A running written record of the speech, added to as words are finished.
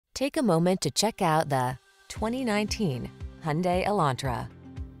Take a moment to check out the 2019 Hyundai Elantra.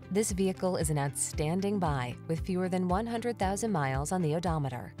 This vehicle is an outstanding buy with fewer than 100,000 miles on the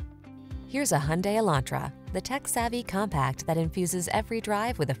odometer. Here's a Hyundai Elantra, the tech-savvy compact that infuses every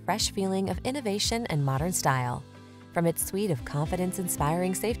drive with a fresh feeling of innovation and modern style. From its suite of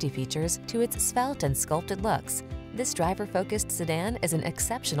confidence-inspiring safety features to its svelte and sculpted looks, this driver-focused sedan is an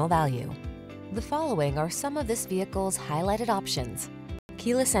exceptional value. The following are some of this vehicle's highlighted options: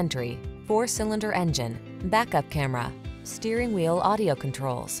 keyless entry, 4-cylinder engine, backup camera, steering wheel audio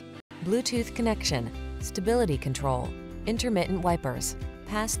controls, Bluetooth connection, stability control, intermittent wipers,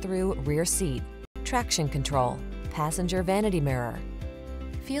 pass-through rear seat, traction control, passenger vanity mirror.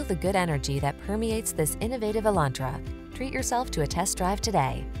 Feel the good energy that permeates this innovative Elantra. Treat yourself to a test drive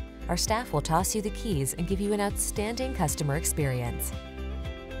today. Our staff will toss you the keys and give you an outstanding customer experience.